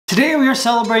Today we are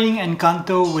celebrating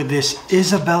Encanto with this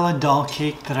Isabella doll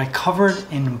cake that I covered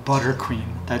in buttercream.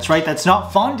 That's right, that's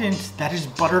not fondant, that is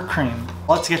buttercream.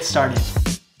 Let's get started.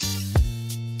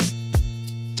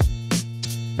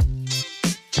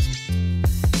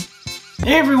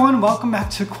 Hey everyone, welcome back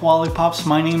to Quality Pops.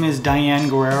 My name is Diane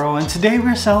Guerrero and today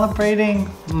we're celebrating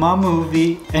my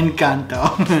movie Encanto.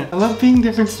 I love being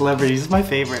different celebrities, it's my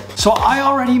favorite. So I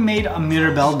already made a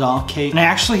Mirabelle doll cake and I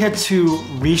actually had to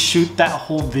reshoot that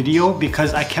whole video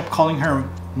because I kept calling her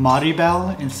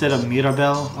Maribel instead of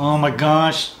Mirabelle. Oh my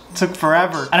gosh. Took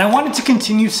forever. And I wanted to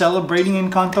continue celebrating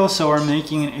Encanto, so we're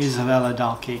making an Isabella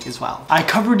doll cake as well. I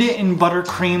covered it in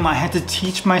buttercream. I had to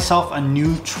teach myself a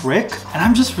new trick and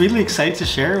I'm just really excited to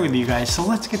share it with you guys. So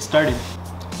let's get started.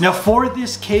 Now for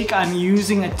this cake, I'm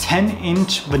using a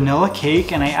 10-inch vanilla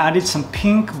cake and I added some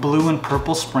pink, blue, and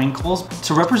purple sprinkles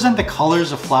to represent the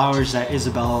colors of flowers that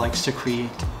Isabella likes to create.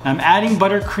 I'm adding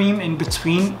buttercream in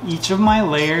between each of my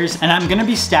layers and I'm gonna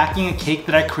be stacking a cake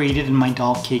that I created in my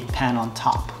doll cake pan on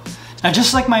top. Now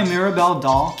just like my Mirabelle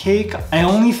doll cake, I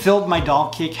only filled my doll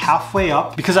cake halfway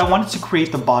up because I wanted to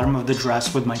create the bottom of the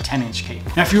dress with my 10-inch cake.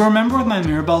 Now if you remember with my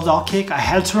Mirabelle doll cake, I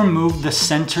had to remove the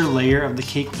center layer of the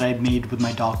cake that I made with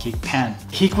my doll cake pan.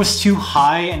 The cake was too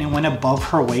high and it went above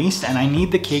her waist and I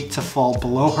need the cake to fall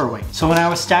below her waist. So when I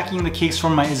was stacking the cakes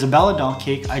from my Isabella doll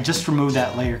cake, I just removed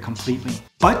that layer completely.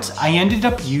 But I ended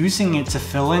up using it to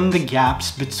fill in the gaps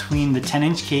between the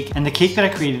 10-inch cake and the cake that I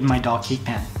created in my doll cake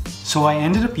pan. So I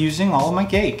ended up using all of my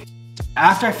cake.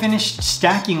 After I finished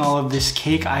stacking all of this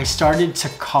cake, I started to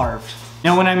carve.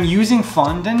 Now when I'm using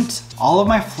fondant, all of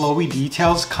my flowy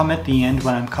details come at the end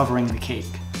when I'm covering the cake.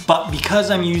 But because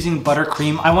I'm using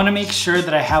buttercream, I want to make sure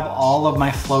that I have all of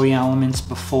my flowy elements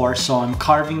before, so I'm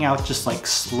carving out just like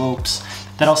slopes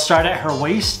that'll start at her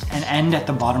waist and end at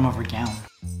the bottom of her gown.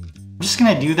 I'm just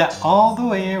gonna do that all the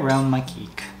way around my cake.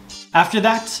 After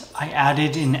that, I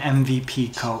added an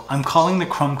MVP coat. I'm calling the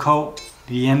crumb coat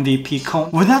the MVP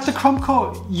coat. Without the crumb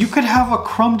coat, you could have a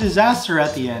crumb disaster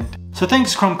at the end. So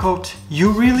thanks crumb coat,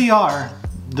 you really are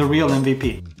the real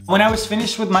MVP. When I was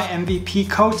finished with my MVP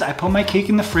coat, I put my cake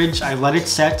in the fridge, I let it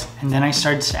set, and then I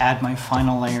started to add my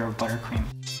final layer of buttercream.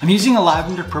 I'm using a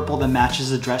lavender purple that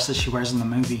matches the dress that she wears in the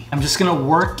movie. I'm just gonna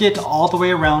work it all the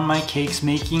way around my cakes,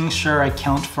 making sure I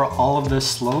count for all of the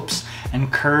slopes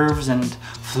and curves and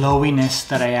flowiness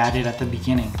that I added at the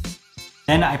beginning.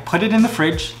 Then I put it in the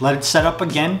fridge, let it set up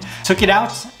again, took it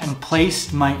out, and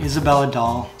placed my Isabella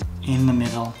doll in the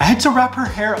middle. I had to wrap her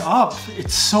hair up.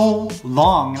 It's so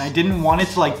long and I didn't want it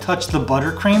to like touch the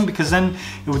buttercream because then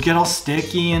it would get all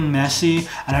sticky and messy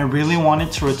and I really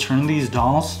wanted to return these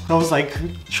dolls. I was like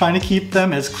trying to keep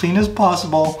them as clean as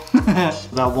possible that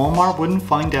Walmart wouldn't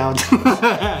find out.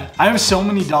 I have so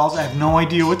many dolls, I have no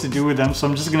idea what to do with them, so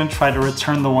I'm just gonna try to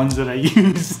return the ones that I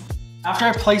use. After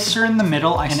I placed her in the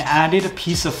middle, I added a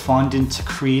piece of fondant to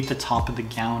create the top of the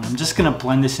gown. I'm just gonna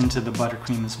blend this into the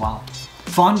buttercream as well.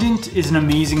 Fondant is an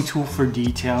amazing tool for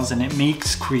details and it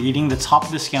makes creating the top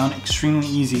of this gown extremely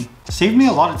easy. Saved me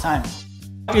a lot of time.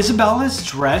 Isabella's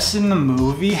dress in the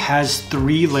movie has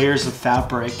 3 layers of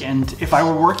fabric, and if I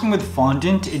were working with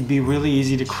fondant, it'd be really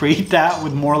easy to create that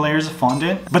with more layers of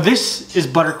fondant. But this is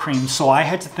buttercream, so I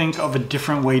had to think of a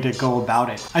different way to go about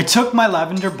it. I took my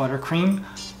lavender buttercream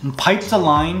and piped a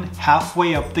line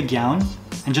halfway up the gown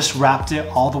and just wrapped it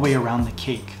all the way around the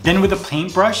cake. Then with a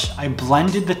paintbrush, I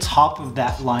blended the top of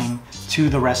that line to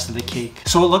the rest of the cake.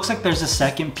 So it looks like there's a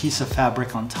second piece of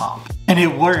fabric on top. And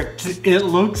it worked. It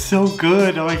looks so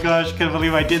good. Oh my gosh, can't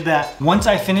believe I did that. Once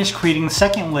I finished creating the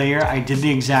second layer, I did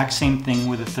the exact same thing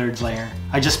with the third layer.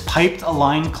 I just piped a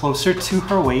line closer to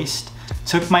her waist,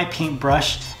 took my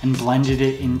paintbrush and blended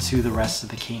it into the rest of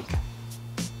the cake.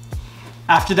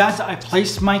 After that, I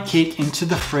placed my cake into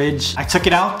the fridge. I took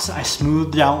it out, I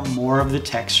smoothed out more of the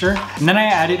texture, and then I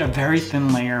added a very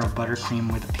thin layer of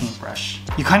buttercream with a paintbrush.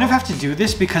 You kind of have to do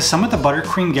this because some of the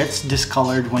buttercream gets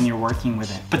discolored when you're working with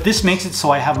it. But this makes it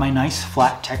so I have my nice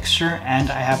flat texture and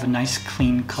I have a nice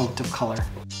clean coat of color.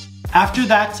 After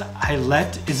that, I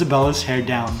let Isabella's hair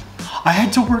down. I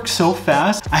had to work so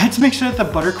fast. I had to make sure that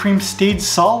the buttercream stayed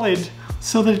solid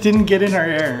so that it didn't get in her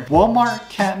hair. Walmart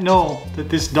can't know that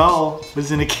this doll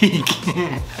was in a cake.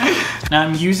 Now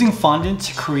I'm using fondant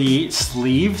to create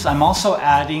sleeves. I'm also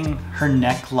adding her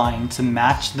neckline to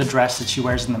match the dress that she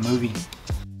wears in the movie.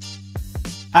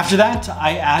 After that,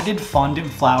 I added fondant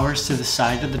flowers to the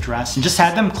side of the dress and just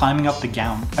had them climbing up the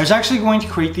gown. I was actually going to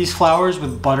create these flowers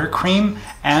with buttercream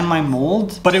and my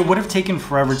mold, but it would have taken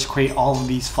forever to create all of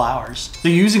these flowers. So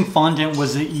using fondant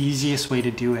was the easiest way to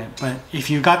do it, but if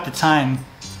you got the time,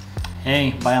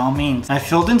 hey, by all means. I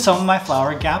filled in some of my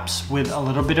flower gaps with a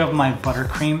little bit of my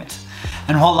buttercream,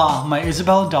 and voila, my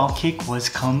Isabella doll cake was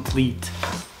complete.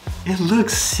 It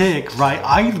looks sick, right?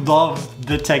 I love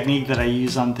the technique that I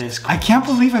use on this. I can't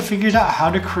believe I figured out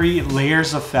how to create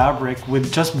layers of fabric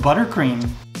with just buttercream.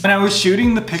 When I was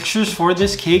shooting the pictures for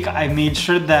this cake, I made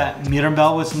sure that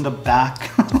Mirabelle was in the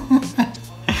back.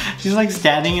 She's like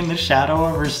standing in the shadow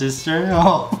of her sister.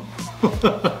 Oh.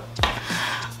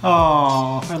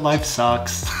 Oh, her life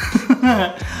sucks.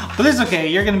 But it's okay,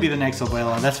 you're gonna be the next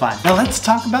Abuela, that's fine. Now let's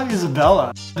talk about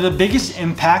Isabella. The biggest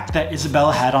impact that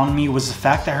Isabella had on me was the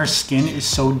fact that her skin is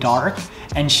so dark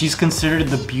and she's considered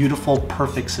the beautiful,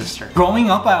 perfect sister.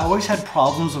 Growing up, I always had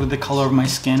problems with the color of my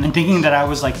skin and thinking that I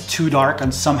was like too dark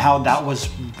and somehow that was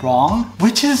wrong,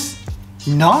 which is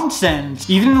nonsense.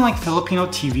 Even in like Filipino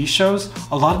TV shows,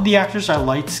 a lot of the actors are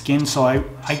light skinned, so I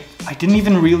didn't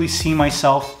even really see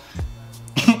myself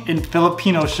in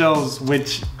Filipino shows,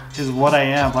 which is what I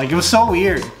am. Like, it was so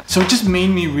weird. So it just made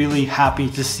me really happy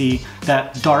to see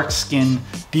that dark skin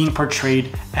being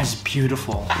portrayed as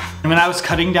beautiful. And when I was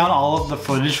cutting down all of the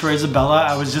footage for Isabella,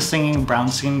 I was just singing Brown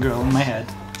Skin Girl in my head.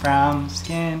 Brown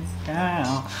skin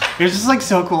girl. It was just like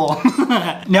so cool.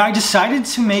 Now I decided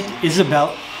to make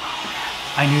Isabella.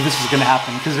 I knew this was gonna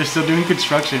happen because they're still doing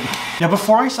construction. Now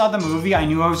before I saw the movie, I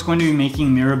knew I was going to be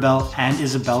making Mirabelle and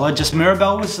Isabella. Just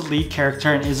Mirabelle was the lead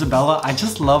character and Isabella, I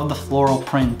just love the floral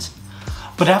print.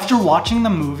 But after watching the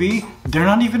movie, they're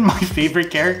not even my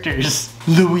favorite characters.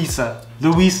 Luisa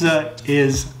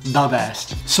is the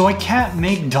best. So I can't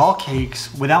make doll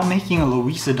cakes without making a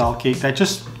Luisa doll cake. That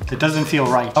doesn't feel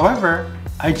right. However,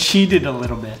 I cheated a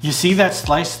little bit. You see that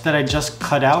slice that I just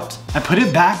cut out? I put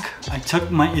it back, I took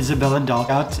my Isabella doll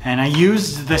out, and I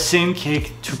used the same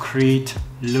cake to create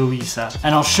Luisa.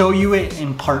 And I'll show you it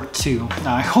in part 2.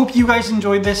 Now I hope you guys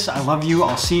enjoyed this. I love you.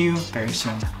 I'll see you very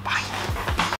soon. Bye.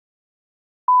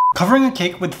 Covering a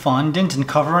cake with fondant and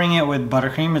covering it with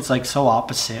buttercream, it's like so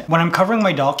opposite. When I'm covering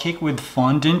my doll cake with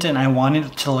fondant and I want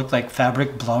it to look like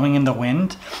fabric blowing in the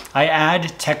wind, I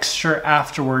add texture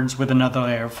afterwards with another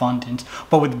layer of fondant.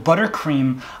 But with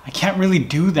buttercream, I can't really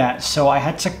do that, so I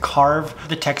had to carve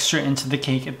the texture into the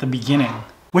cake at the beginning.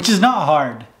 Which is not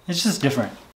hard, it's just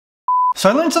different. So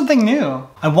I learned something new.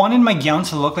 I wanted my gown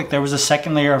to look like there was a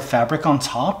second layer of fabric on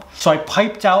top. So I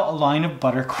piped out a line of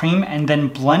buttercream and then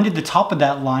blended the top of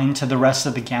that line to the rest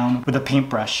of the gown with a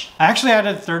paintbrush. I actually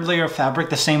added a third layer of fabric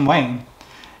the same way.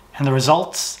 And the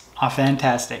results are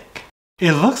fantastic.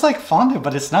 It looks like fondant,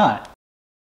 but it's not.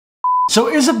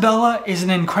 So Isabella is an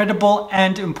incredible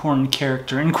and important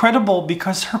character. Incredible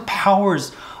because her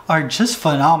powers are just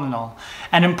phenomenal,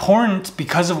 and important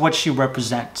because of what she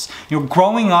represents. You know,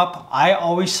 growing up, I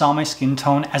always saw my skin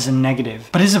tone as a negative.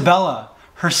 But Isabella,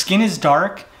 her skin is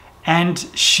dark and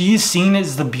she is seen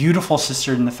as the beautiful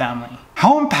sister in the family.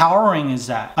 How empowering is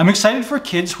that? I'm excited for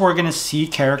kids who are gonna see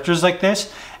characters like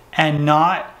this and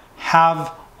not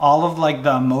have all of like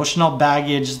the emotional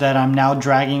baggage that I'm now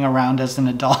dragging around as an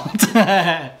adult.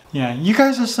 Yeah, you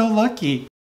guys are so lucky.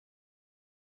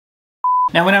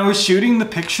 Now when I was shooting the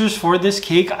pictures for this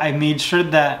cake, I made sure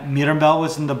that Mirabelle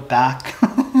was in the back.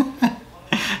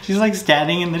 She's like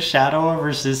standing in the shadow of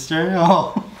her sister.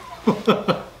 Oh,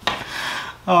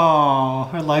 oh,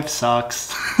 her life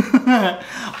sucks.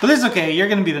 But it's okay, you're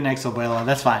gonna be the next Abuela,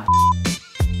 that's fine.